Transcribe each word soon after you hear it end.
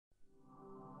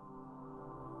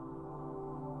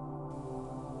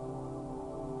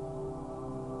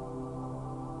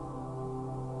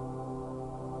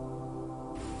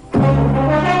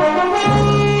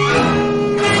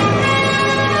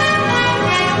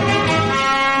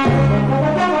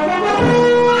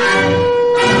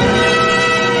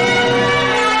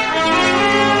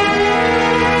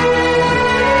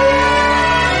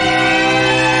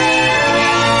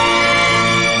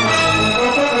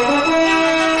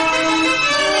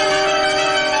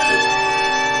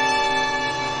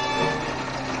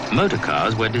motor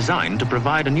cars were designed to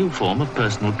provide a new form of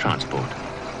personal transport.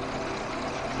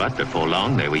 But before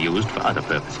long, they were used for other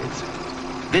purposes.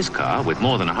 This car, with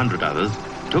more than 100 others,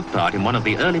 took part in one of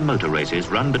the early motor races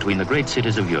run between the great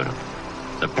cities of Europe,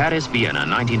 the Paris-Vienna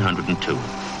 1902.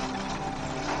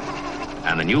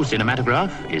 And the new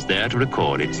cinematograph is there to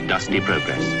record its dusty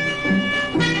progress.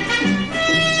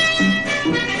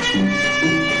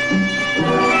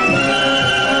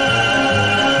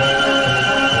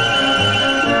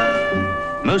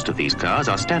 Most of these cars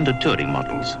are standard touring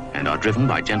models and are driven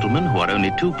by gentlemen who are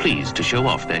only too pleased to show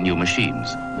off their new machines.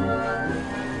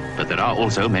 But there are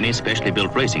also many specially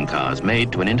built racing cars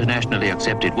made to an internationally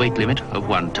accepted weight limit of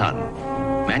 1 ton.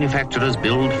 Manufacturers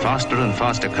build faster and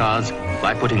faster cars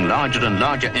by putting larger and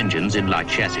larger engines in light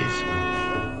chassis.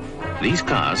 These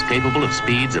cars, capable of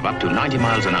speeds of up to 90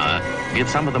 miles an hour, give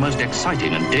some of the most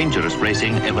exciting and dangerous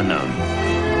racing ever known.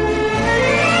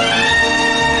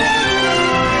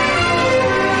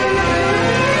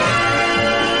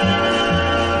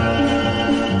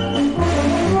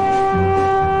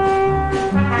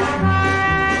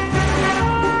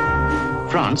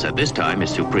 France at this time is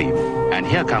supreme, and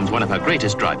here comes one of her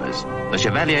greatest drivers, the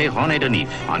Chevalier Renaults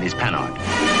on his Panhard.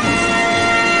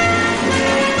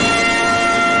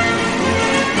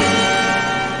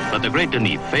 But the great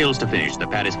Denis fails to finish the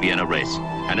Paris-Vienna race,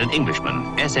 and an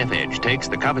Englishman, SF Edge, takes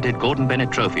the coveted Gordon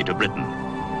Bennett trophy to Britain.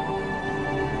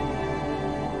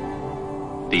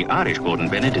 The Irish Gordon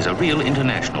Bennett is a real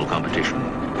international competition,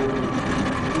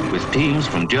 with teams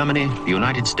from Germany, the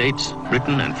United States,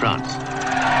 Britain and France.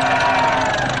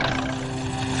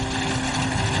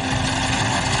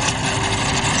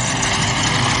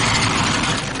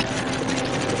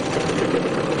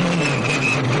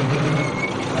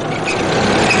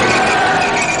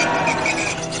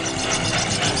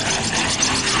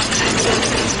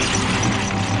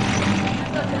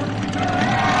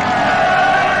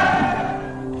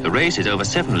 The race is over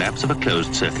 7 laps of a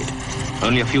closed circuit.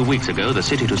 Only a few weeks ago, the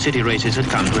city-to-city races had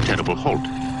come to a terrible halt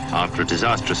after a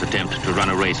disastrous attempt to run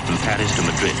a race from Paris to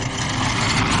Madrid.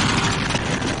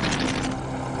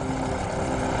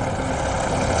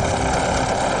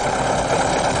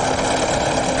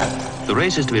 The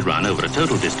race is to be run over a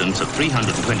total distance of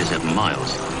 327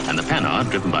 miles, and the Panhard,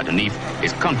 driven by Denis,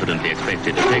 is confidently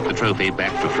expected to take the trophy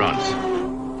back to France.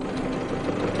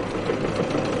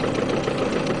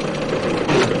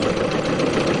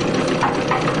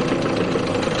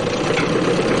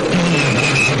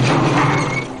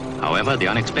 However, the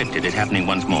unexpected is happening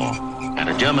once more, and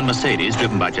a German Mercedes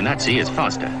driven by Jenatzy is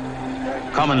faster.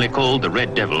 Commonly called the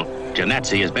Red Devil,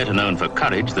 Jenatzy is better known for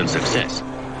courage than success.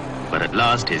 But at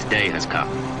last his day has come.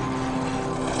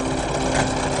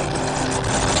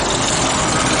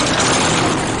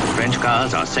 French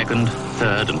cars are second,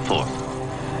 third and fourth.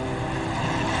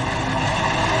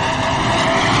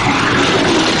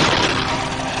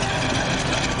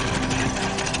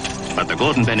 But the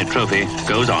Gordon Bennett Trophy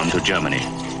goes on to Germany.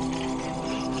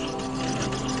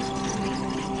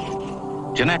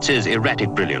 Jenatzy's erratic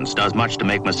brilliance does much to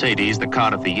make Mercedes the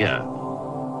car of the year.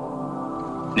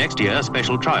 Next year,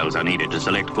 special trials are needed to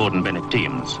select Gordon Bennett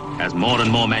teams, as more and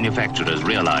more manufacturers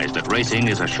realize that racing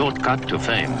is a shortcut to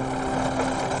fame.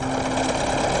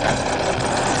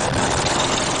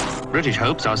 British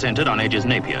hopes are centered on Edge's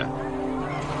Napier.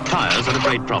 Tires are a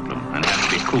great problem and have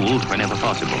to be cooled whenever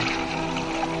possible.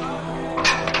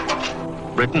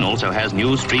 Britain also has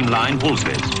new streamlined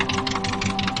Wolseley's.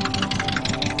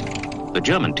 The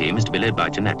German team is to be led by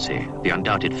Jenatzy, the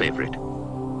undoubted favorite,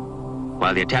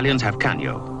 while the Italians have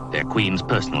Canio, their queen's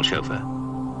personal chauffeur.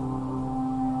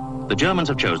 The Germans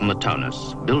have chosen the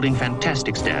Taunus, building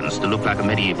fantastic stands to look like a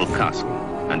medieval castle,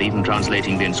 and even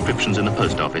translating the inscriptions in the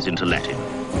post office into Latin.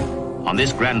 On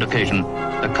this grand occasion,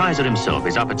 the Kaizer himself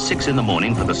is up at 6 in the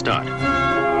morning for the start.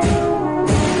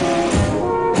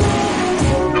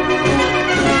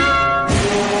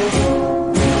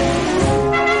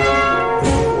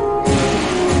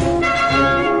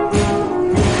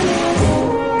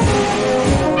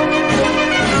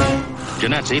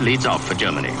 Jenatzy leads off for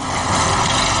Germany.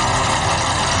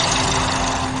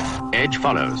 Edge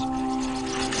follows.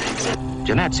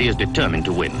 Jenatzy is determined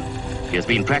to win. He has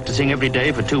been practicing every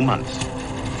day for 2 months.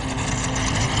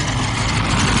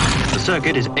 The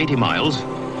circuit is 80 miles,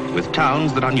 with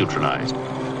towns that are neutralized.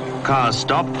 Cars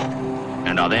stop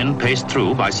and are then paced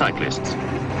through by cyclists.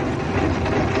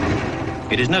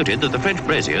 It is noted that the French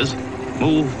Brasiers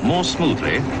move more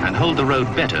smoothly and hold the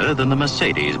road better than the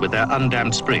Mercedes with their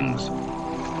undamped springs.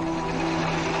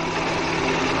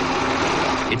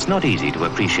 It's not easy to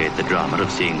appreciate the drama of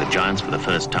seeing the giants for the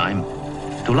first time.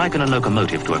 To liken a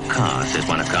locomotive to a car, says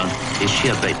one account, is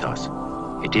sheer bathos.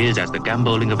 It is as the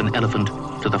gambolling of an elephant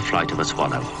to the flight of a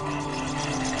swallow.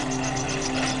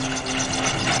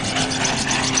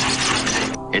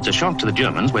 It's a shock to the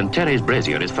Germans when Terre's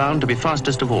Brasier is found to be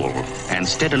fastest of all and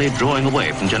steadily drawing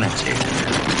away from Jenatzy.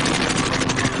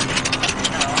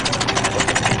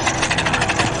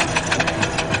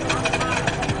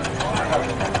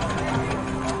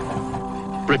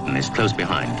 Britain is close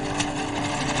behind.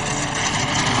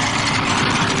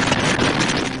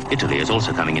 Italy is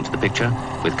also coming into the picture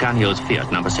with Canio's Fiat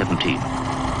number 17.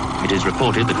 It is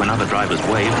reported that when other drivers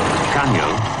wave, Canio,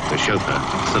 the chauffeur,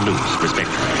 salutes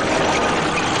respectfully.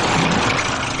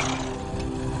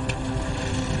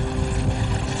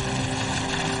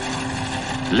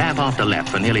 Lap after lap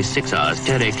for nearly 6 hours,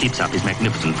 Terre keeps up his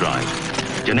magnificent drive.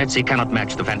 Jenatzy cannot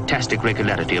match the fantastic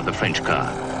regularity of the French car.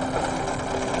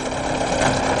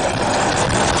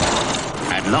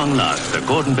 At long last, the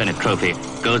Gordon Bennett Trophy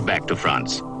goes back to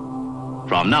France.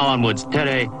 From now onwards,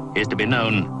 Terre is to be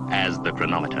known as the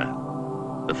chronometer.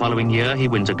 The following year, he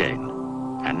wins again.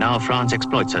 And now France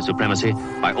exploits her supremacy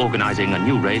by organizing a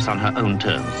new race on her own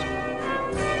terms.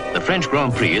 The French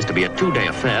Grand Prix is to be a 2-day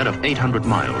affair of 800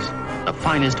 miles, the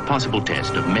finest possible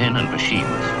test of men and machines.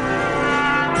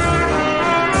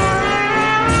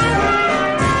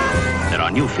 There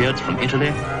are new Fiats from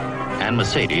Italy and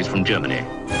Mercedes from Germany.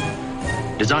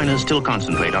 Designers still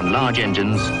concentrate on large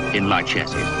engines in light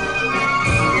chassis.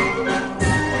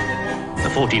 The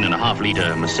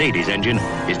 14.5-litre Mercedes engine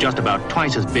is just about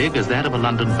twice as big as that of a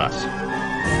London bus.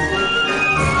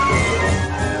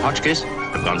 Hotchkiss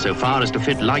have gone so far as to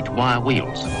fit light wire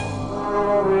wheels.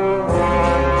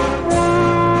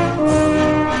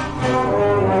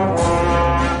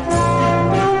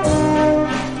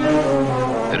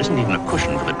 There isn't even a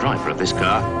cushion for the driver of this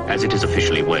car as it is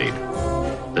officially weighed.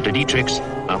 The Dietrichs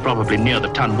are probably near the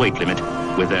ton weight limit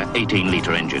with their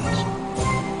 18-litre engines.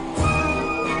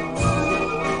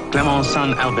 Clément's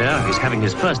son Albert is having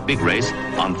his first big race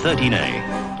on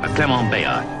 13A, a Clément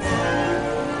Bayard.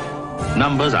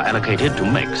 Numbers are allocated to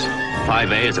makes.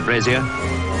 5A is a Brasier,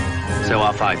 so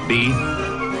are 5B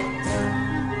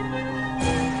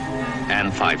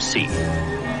and 5C.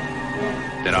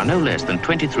 There are no less than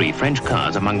 23 French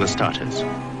cars among the starters.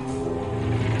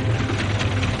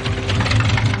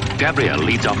 Gabriel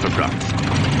leads off for France.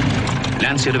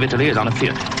 Lancia of Italy is on a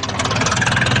Fiat.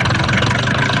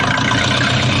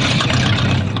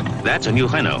 That's a new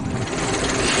Renault.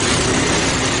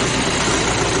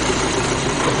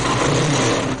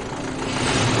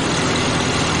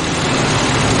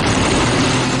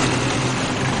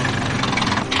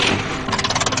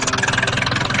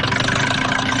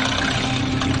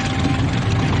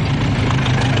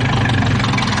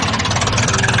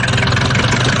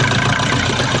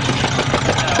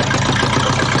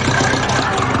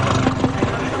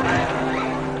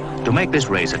 To make this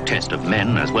race a test of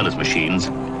men as well as machines,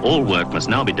 all work must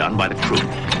now be done by the crew.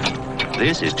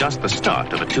 This is just the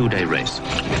start of a 2-day race.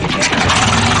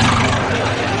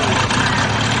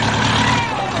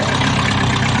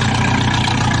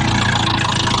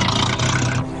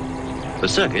 The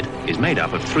circuit is made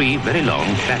up of 3 very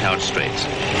long, flat-out straights.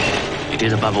 It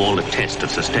is above all a test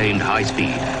of sustained high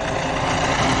speed,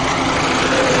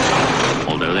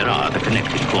 although there are the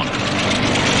connecting corners.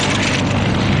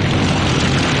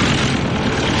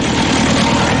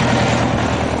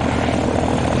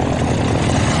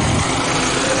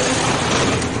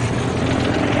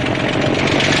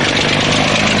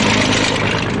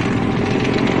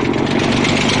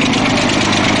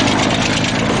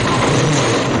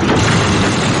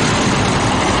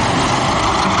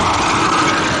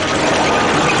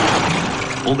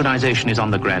 Organization is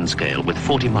on the grand scale, with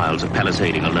 40 miles of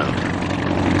palisading alone.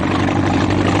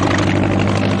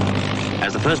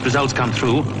 As the first results come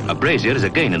through, a Brasier is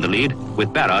again in the lead,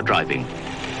 with Barra driving.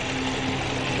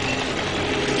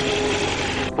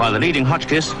 While the leading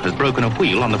Hotchkiss has broken a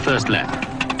wheel on the first lap.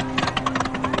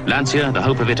 Lancia, the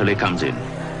hope of Italy, comes in.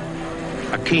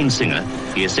 A keen singer,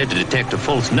 he is said to detect a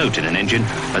false note in an engine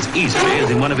as easily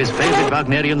as in one of his favorite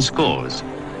Wagnerian scores.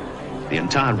 The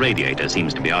entire radiator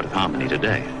seems to be out of harmony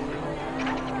today.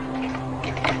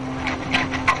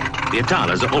 The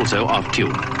Italas are also off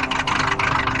tune.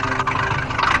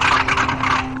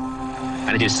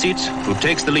 And it is Seitz who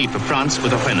takes the lead for France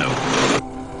with a Renault.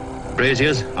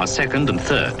 Brasiers are second and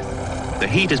third. The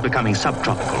heat is becoming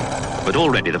subtropical, but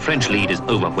already the French lead is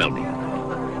overwhelming.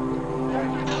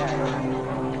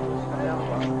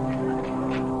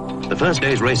 The first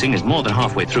day's racing is more than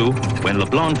halfway through when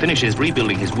Leblanc finishes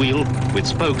rebuilding his wheel with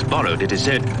spokes borrowed, it is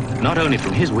said, not only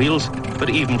from his wheels, but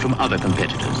even from other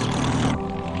competitors.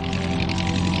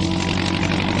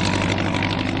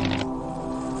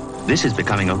 This is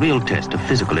becoming a real test of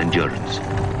physical endurance.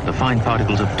 The fine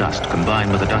particles of dust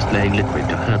combine with a dust-laying liquid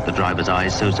to hurt the driver's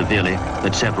eyes so severely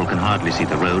that several can hardly see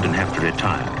the road and have to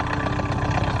retire.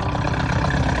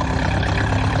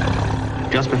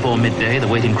 Just before midday, the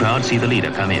waiting crowd see the leader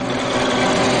come in.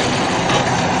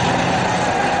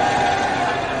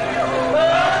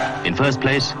 In first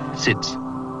place sits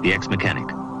the ex-mechanic.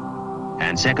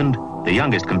 And second, the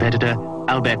youngest competitor,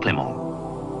 Albert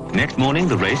Clement. Next morning,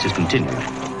 the race is continued.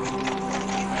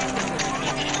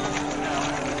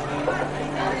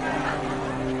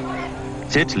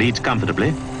 Sitz leads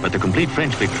comfortably, but the complete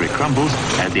French victory crumbles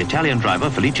as the Italian driver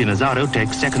Felice Nazzaro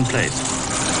takes second place.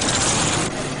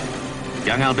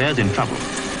 Young Albert's in trouble.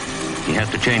 He has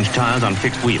to change tires on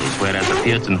fixed wheels, whereas the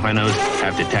Fiats and Renaults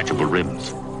have detachable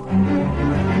rims.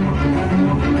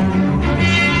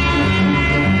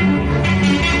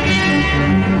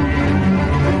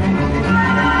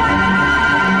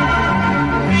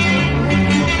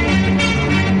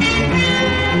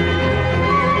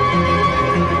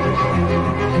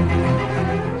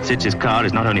 Sitz's car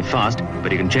is not only fast,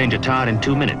 but he can change a tire in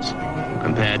 2 minutes,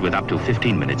 compared with up to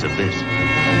 15 minutes of this.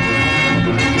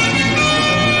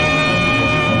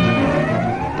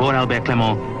 Poor Albert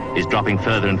Clement is dropping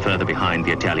further and further behind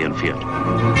the Italian Fiat.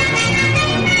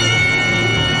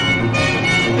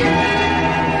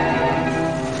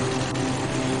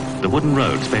 The wooden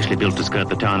road specially built to skirt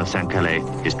the town of St. Calais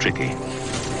is tricky.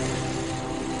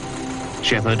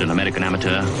 Shepard, an American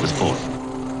amateur, was fourth.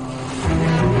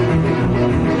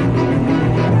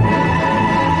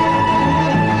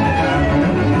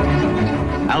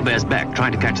 Albert's back,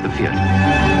 trying to catch the Fiat,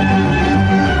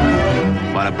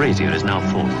 while a Brasier is now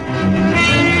fourth.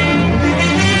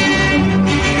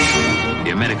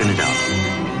 The American is out.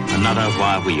 Another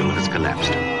wire wheel has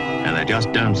collapsed, and there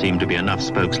just don't seem to be enough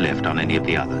spokes left on any of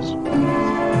the others.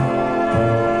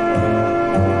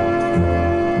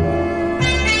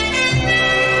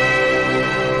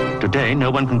 Today,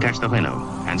 no one can catch the Renault,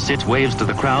 and Sitz waves to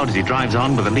the crowd as he drives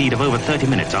on with a lead of over 30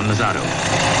 minutes on Nazzaro.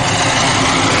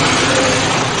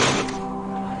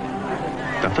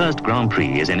 The first Grand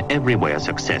Prix is in every way a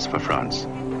success for France.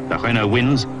 The Renault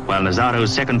wins, while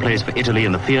Nazzaro's second place for Italy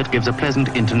in the Fiat gives a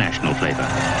pleasant international flavour.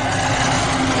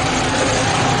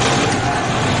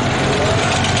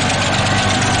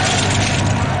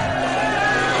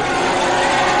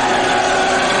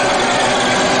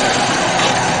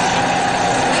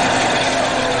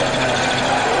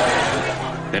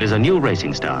 There is a new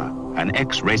racing star, an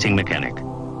ex-racing mechanic.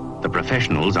 The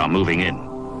professionals are moving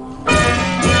in.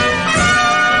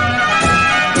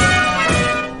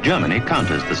 Germany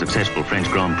counters the successful French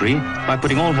Grand Prix by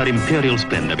putting all her imperial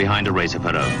splendor behind a race of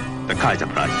her own, the Kaizer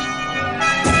prize.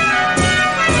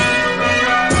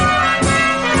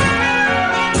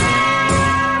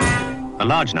 A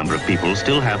large number of people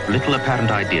still have little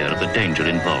apparent idea of the danger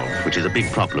involved, which is a big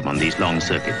problem on these long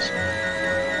circuits.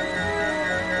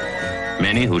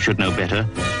 Many who should know better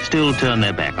still turn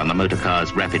their back on the motor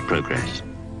car's rapid progress.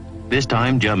 This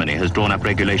time, Germany has drawn up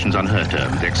regulations on her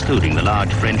terms, excluding the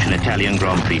large French and Italian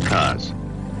Grand Prix cars.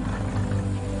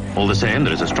 All the same,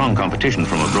 there is a strong competition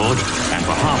from abroad, and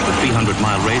for half the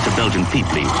 300-mile race, a Belgian Piep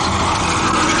leads.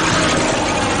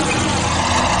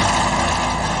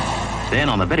 Then,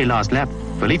 on the very last lap,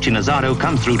 Felice Nazzaro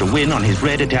comes through to win on his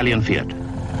red Italian Fiat.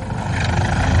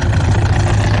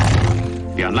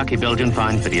 The unlucky Belgian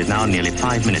finds that he is now nearly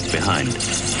 5 minutes behind.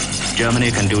 Germany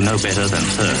can do no better than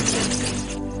third.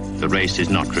 The race is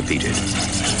not repeated.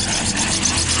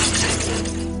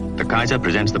 The Kaizer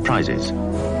presents the prizes,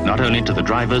 not only to the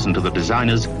drivers and to the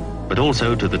designers, but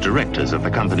also to the directors of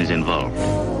the companies involved.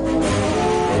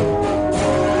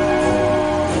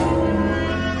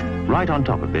 Right on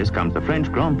top of this comes the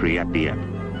French Grand Prix at Dieppe.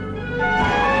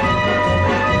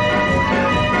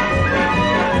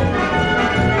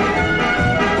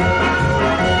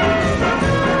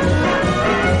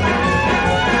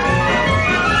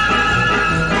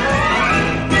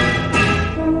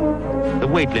 The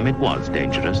weight limit was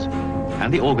dangerous,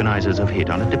 and the organizers have hit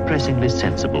on a depressingly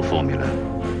sensible formula,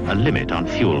 a limit on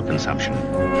fuel consumption.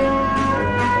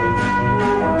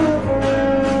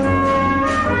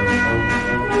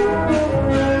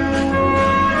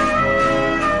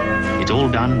 It's all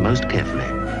done most carefully,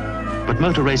 but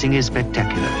motor racing is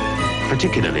spectacular,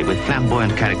 particularly with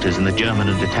flamboyant characters in the German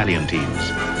and Italian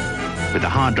teams, with the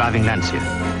hard-driving Lancia,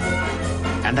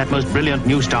 and that most brilliant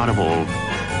new star of all,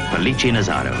 Felice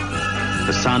Nazzaro,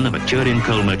 the son of a Turin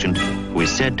coal merchant who is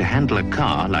said to handle a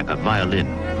car like a violin.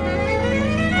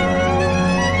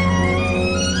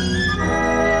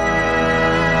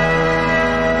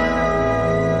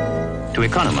 To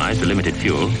economize the limited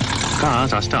fuel,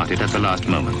 cars are started at the last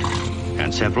moment,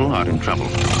 and several are in trouble.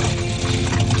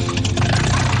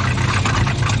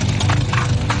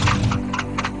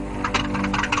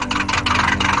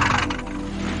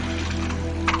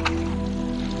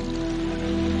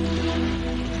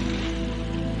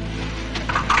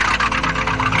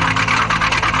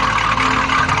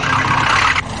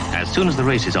 As soon as the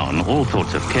race is on, all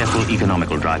thoughts of careful,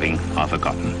 economical driving are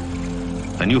forgotten.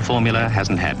 The new formula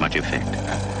hasn't had much effect.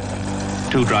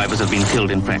 2 drivers have been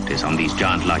killed in practice on these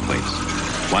giant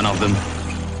lightweights. One of them,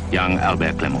 young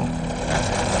Albert Clement.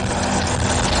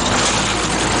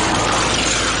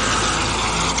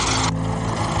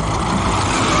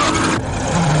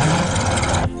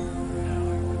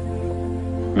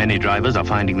 Many drivers are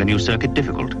finding the new circuit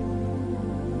difficult.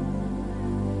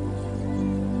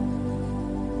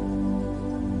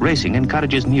 Racing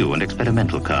encourages new and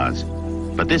experimental cars,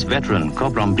 but this veteran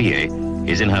Brasier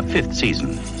is in her 5th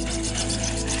season.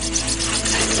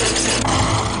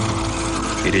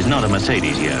 It is not a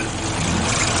Mercedes year.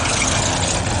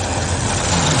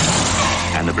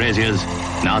 And the Brasiers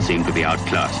now seem to be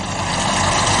outclassed.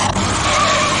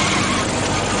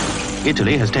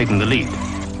 Italy has taken the lead.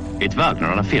 It's Wagner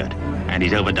on a Fiat, and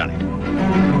he's overdone it.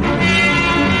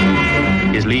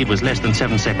 His lead was less than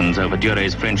 7 seconds over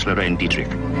Duré's French Lorraine-Dietrich.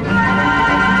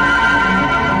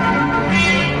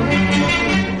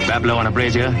 Bablo on a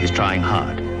Brasier is trying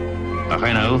hard. A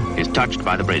Renault is touched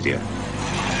by the Brasier.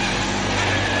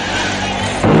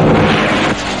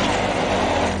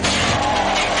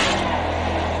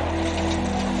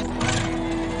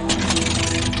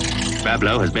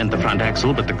 Bablo has bent the front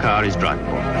axle, but the car is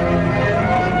drivable.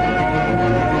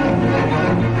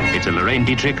 It's a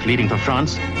Lorraine-Dietrich leading for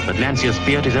France, but Lancia's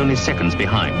Fiat is only seconds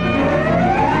behind.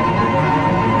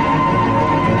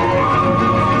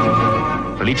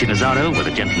 Felice Nazzaro, with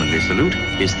a gentlemanly salute,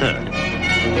 is 3rd.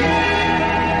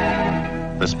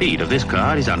 The speed of this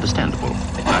car is understandable.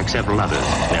 Like several others,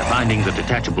 they're finding the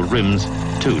detachable rims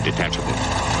too detachable.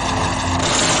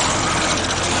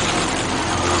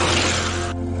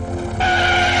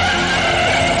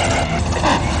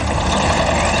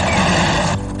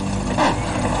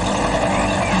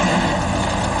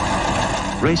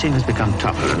 Racing has become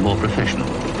tougher and more professional,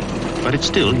 but it's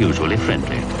still usually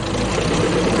friendly.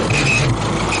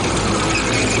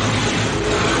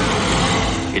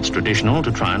 It's traditional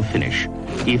to try and finish,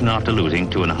 even after losing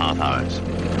 2.5 hours.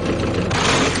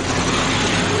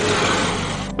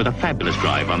 With a fabulous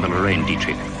drive on the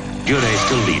Lorraine-Dietrich, Duré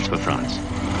still leads for France.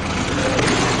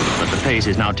 But the pace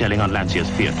is now telling on Lancia's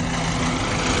Fiat.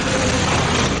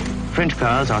 French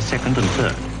cars are 2nd and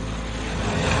 3rd.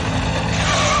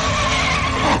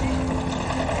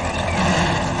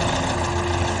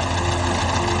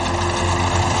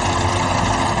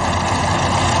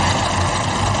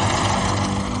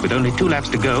 With only 2 laps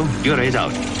to go, Duré's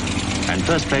out. And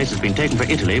first place has been taken for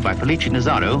Italy by Felice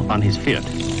Nazzaro on his Fiat.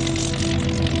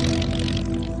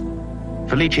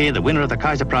 Felice, the winner of the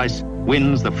Kaizer Prize,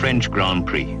 wins the French Grand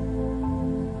Prix.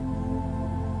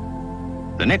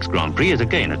 The next Grand Prix is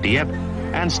again at Dieppe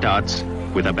and starts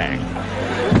with a bang.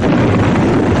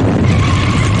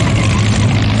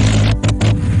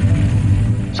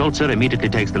 Sulzer immediately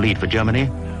takes the lead for Germany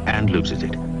and loses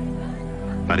it.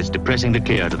 But it's depressing to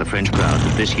clear to the French crowd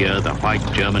that this year the white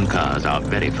German cars are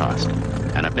very fast,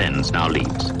 and a Benz now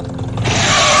leads.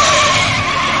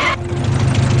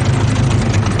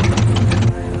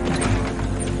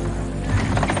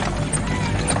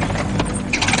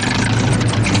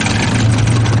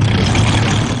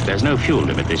 There's no fuel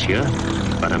limit this year,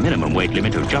 but a minimum weight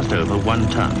limit of just over 1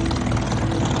 ton.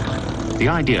 The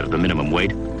idea of the minimum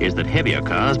weight is that heavier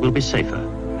cars will be safer.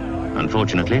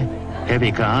 Unfortunately,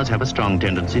 heavy cars have a strong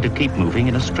tendency to keep moving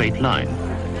in a straight line.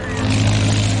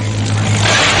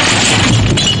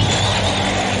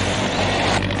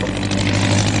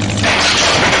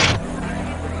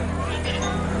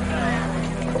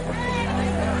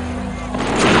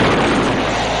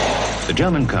 The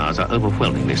German cars are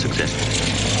overwhelmingly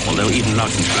successful, although even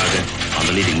Lautenschlager on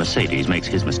the leading Mercedes makes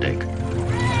his mistake.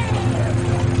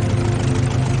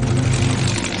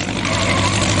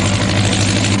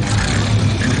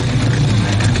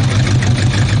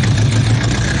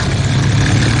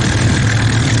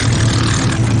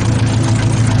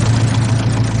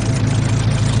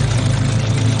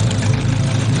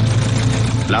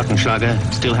 Lautenschlager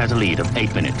still has a lead of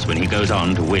 8 minutes when he goes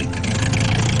on to win.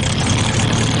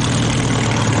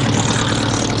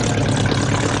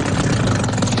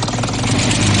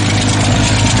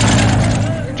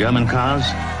 German cars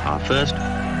are 1st,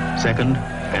 2nd,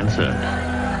 and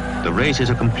 3rd. The race is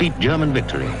a complete German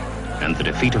victory, and the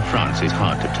defeat of France is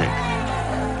hard to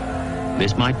take.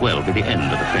 This might well be the end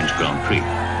of the French Grand Prix.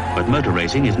 But motor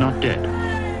racing is not dead.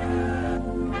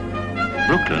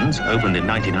 Brooklands, opened in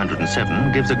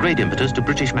 1907, gives a great impetus to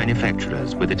British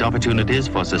manufacturers with its opportunities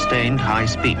for sustained high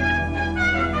speed.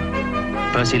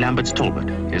 Percy Lambert's Talbot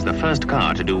is the first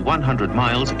car to do 100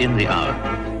 miles in the hour.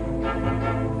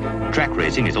 Track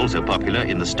racing is also popular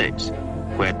in the States,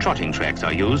 where trotting tracks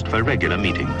are used for regular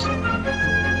meetings.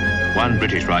 One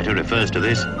British writer refers to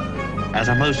this as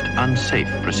a most unsafe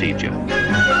procedure.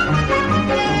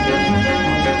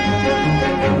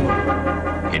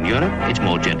 In Europe, it's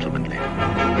more gentlemanly.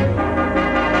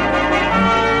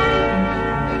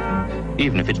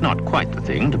 Even if it's not quite the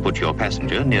thing to put your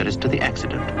passenger nearest to the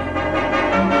accident.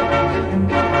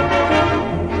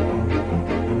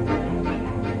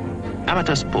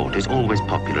 Amateur sport is always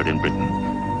popular in Britain,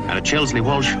 and at Chesley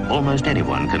Walsh, almost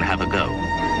anyone can have a go.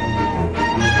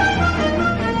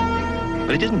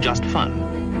 But it isn't just fun,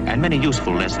 and many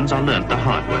useful lessons are learnt the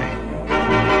hard way.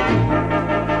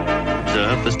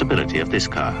 Observe the stability of this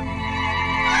car.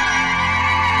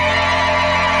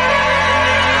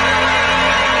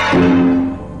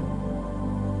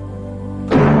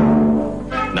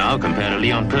 Now compare a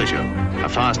Leon Peugeot, a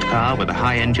fast car with a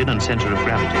high engine and centre of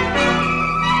gravity.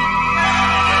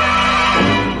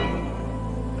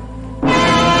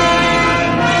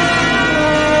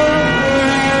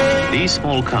 These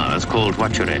small cars, called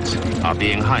voiturettes, are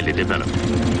being highly developed.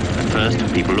 At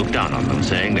first, people looked down on them,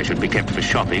 saying they should be kept for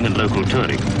shopping and local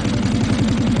touring.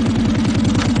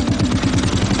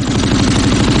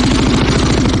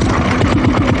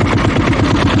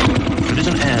 There is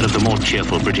an air of the more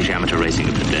cheerful British amateur racing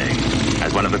of the day,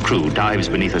 as one of the crew dives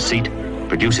beneath a seat,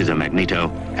 produces a magneto,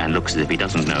 and looks as if he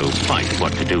doesn't know quite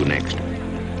what to do next.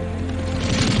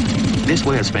 This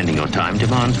way of spending your time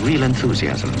demands real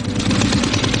enthusiasm.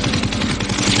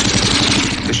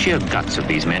 The sheer guts of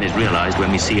these men is realized when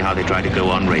we see how they try to go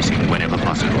on racing whenever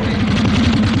possible.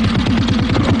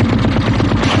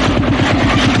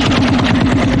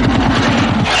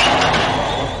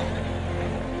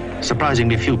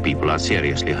 Surprisingly few people are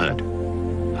seriously hurt.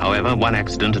 However, one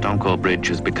accident at Encore Bridge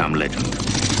has become legend.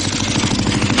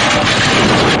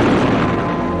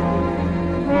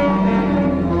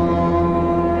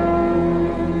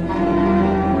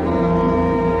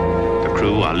 The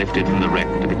crew are lifted from the wreck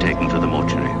to be taken to the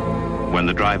mortuary. When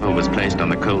the driver was placed on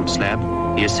the cold slab,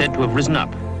 he is said to have risen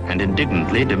up and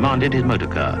indignantly demanded his motor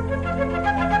car.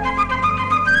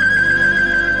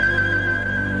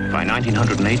 By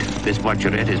 1908, this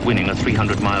voiturette is winning a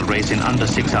 300-mile race in under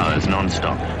 6 hours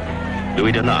non-stop.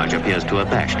 Louis Delage appears too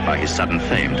abashed by his sudden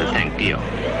fame to thank Guillaume.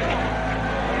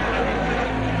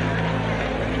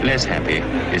 Less happy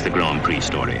is the Grand Prix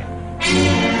story.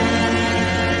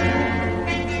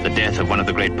 The death of one of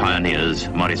the great pioneers,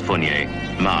 Maurice Fournier,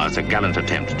 mars a gallant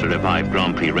attempt to revive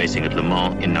Grand Prix racing at Le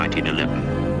Mans in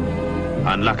 1911.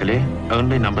 Unluckily,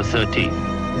 only number 13,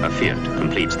 a Fiat,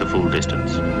 completes the full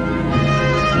distance.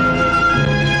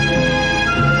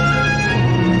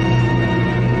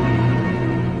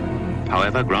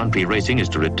 However, Grand Prix racing is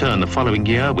to return the following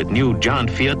year with new giant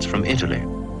Fiats from Italy.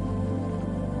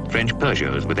 French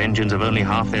Peugeots with engines of only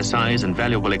half their size and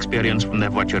valuable experience from their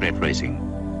voiturette racing.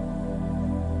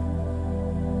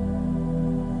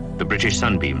 The British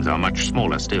Sunbeams are much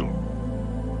smaller still.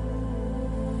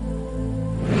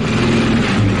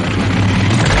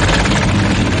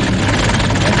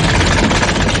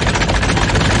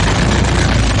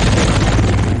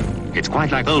 It's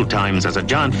quite like old times as a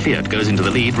giant Fiat goes into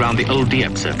the lead round the old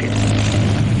Dieppe circuit.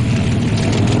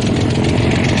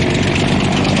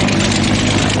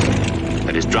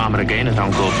 There is drama again at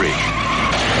Encore Bridge.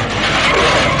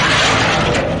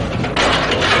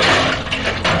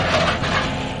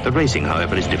 The racing,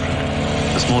 however, is different.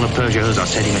 The smaller Peugeots are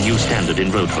setting a new standard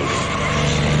in road holding.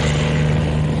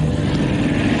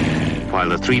 While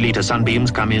the 3-litre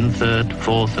Sunbeams come in third,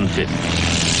 fourth and fifth.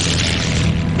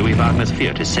 Louis Wagner's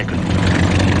Fiat is second.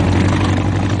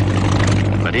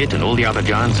 But it and all the other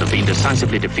giants have been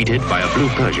decisively defeated by a blue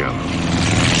Peugeot.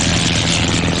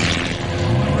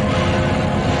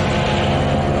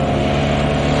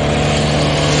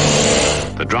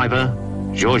 The driver,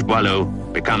 Georges Boillot,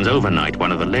 becomes overnight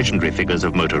one of the legendary figures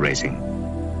of motor racing.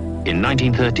 In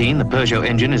 1913, the Peugeot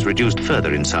engine is reduced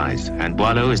further in size, and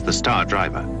Boillot is the star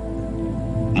driver.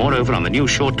 Moreover, on the new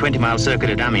short 20-mile circuit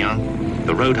at Amiens,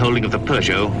 the road holding of the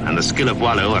Peugeot and the skill of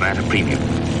Boillot are at a premium.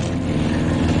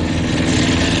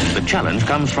 The challenge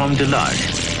comes from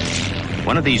Delage.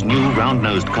 One of these new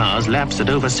round-nosed cars laps at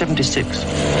over 76.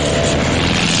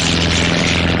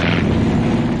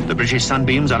 The British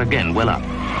Sunbeams are again well up,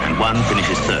 and one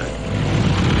finishes third.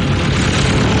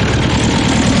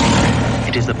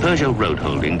 It is the Peugeot road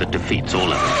holding that defeats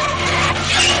all others.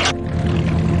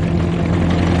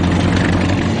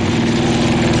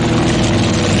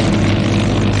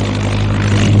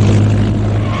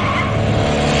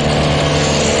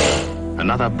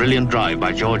 brilliant drive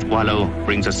by Georges Boillot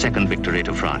brings a second victory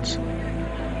to France.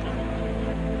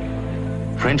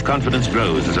 French confidence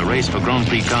grows as a race for Grand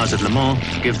Prix cars at Le Mans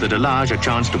gives the Delage a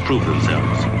chance to prove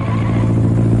themselves.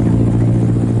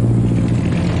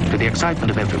 To the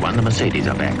excitement of everyone, the Mercedes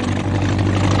are back.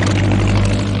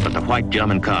 But the white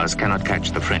German cars cannot catch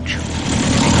the French.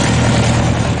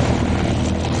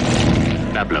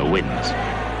 Pablo wins.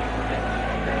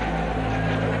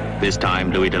 This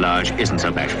time, Louis Delage isn't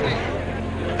so bashful.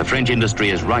 The French industry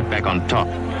is right back on top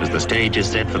as the stage is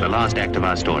set for the last act of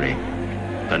our story,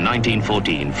 the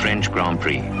 1914 French Grand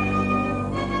Prix.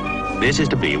 This is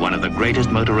to be one of the greatest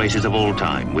motor races of all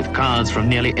time, with cars from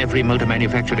nearly every motor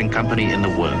manufacturing company in the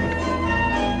world.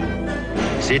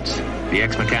 Sitz, the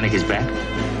ex-mechanic, is back.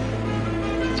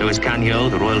 So is Cagnot,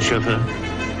 the royal chauffeur.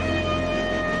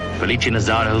 Felice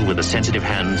Nazzaro with the sensitive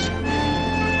hands.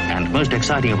 And most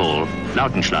exciting of all,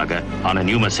 Lautenschlager on a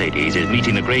new Mercedes is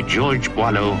meeting the great Georges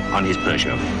Boillot on his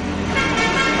Peugeot.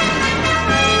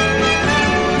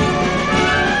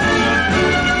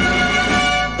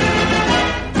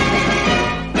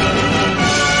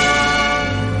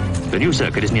 The new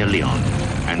circuit is near Lyon,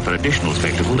 and for additional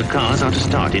spectacle, the cars are to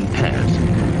start in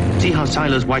pairs. See how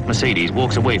Seiler's white Mercedes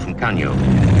walks away from Cagnot.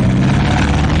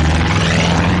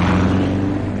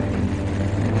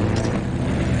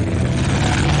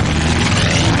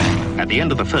 At the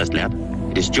end of the first lap,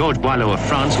 it is Georges Boillot of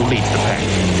France who leads the pack.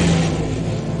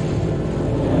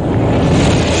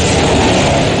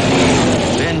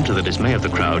 Then, to the dismay of the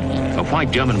crowd, a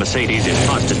white German Mercedes is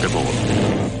fastest of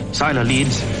all. Seiler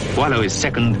leads, Boillot is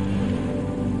second.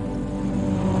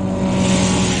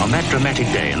 On that dramatic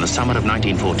day in the summer of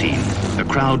 1914, the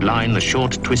crowd line the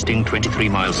short, twisting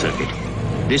 23-mile circuit.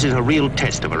 This is a real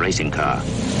test of a racing car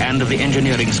and of the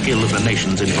engineering skill of the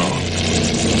nations involved.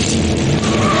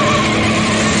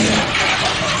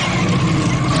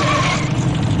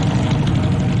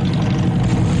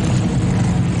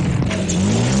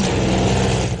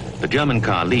 The German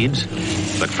car leads,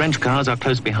 but French cars are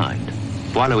close behind.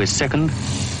 Boillot is second,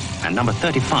 and number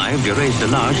 35,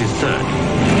 Delage, is third.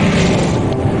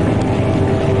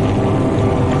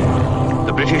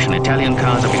 The British and Italian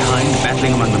cars are behind,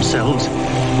 battling among themselves,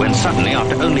 when suddenly,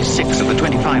 after only 6 of the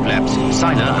 25 laps,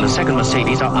 Seiler and a second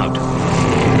Mercedes are out.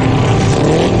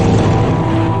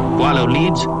 Boillot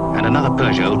leads, and another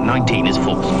Peugeot 19 is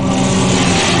fourth.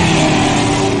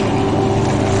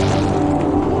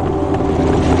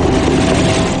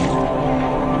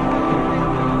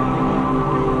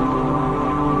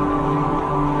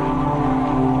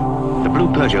 The blue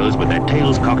Peugeots, with their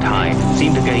tails cocked high,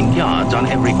 seem to gain yards on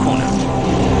every corner.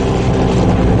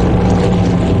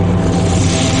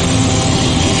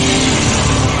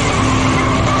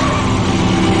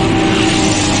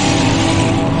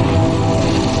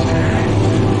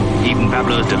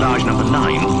 Pablo's Delage number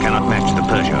 9 cannot match the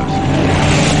Peugeots.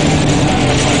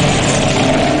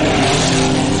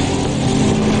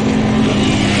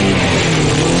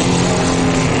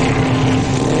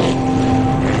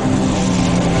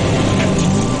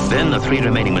 Then the 3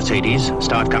 remaining Mercedes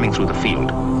start coming through the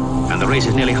field, and the race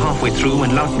is nearly halfway through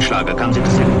when Lautenschlager comes into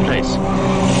second place.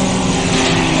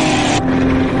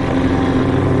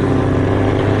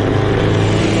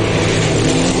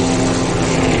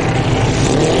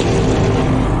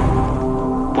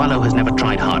 Boillot has never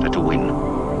tried harder to win.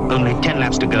 Only 10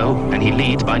 laps to go, and he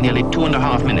leads by nearly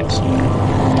 2.5 minutes.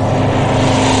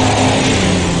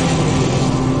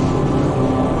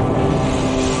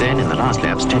 Then, in the last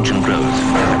laps, tension grows.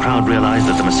 The crowd realize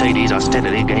that the Mercedes are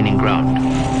steadily gaining ground.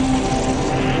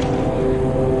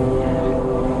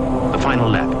 The final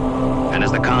lap, and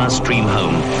as the cars stream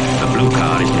home, the blue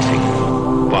car is missing.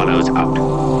 Boillot's out.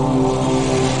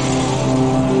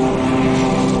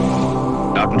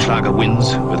 Lautenschlager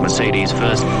wins with Mercedes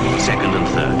first, second and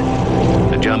third.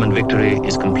 The German victory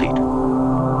is complete.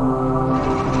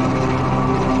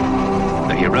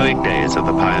 The heroic days of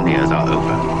the pioneers are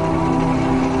over.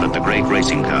 But the great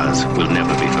racing cars will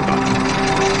never be forgotten.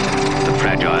 The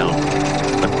fragile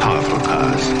but powerful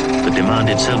cars that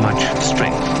demanded so much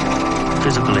strength,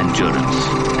 physical endurance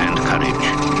and courage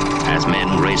as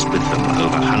men raced with them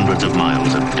over hundreds of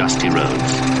miles of dusty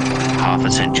roads half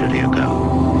a century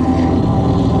ago.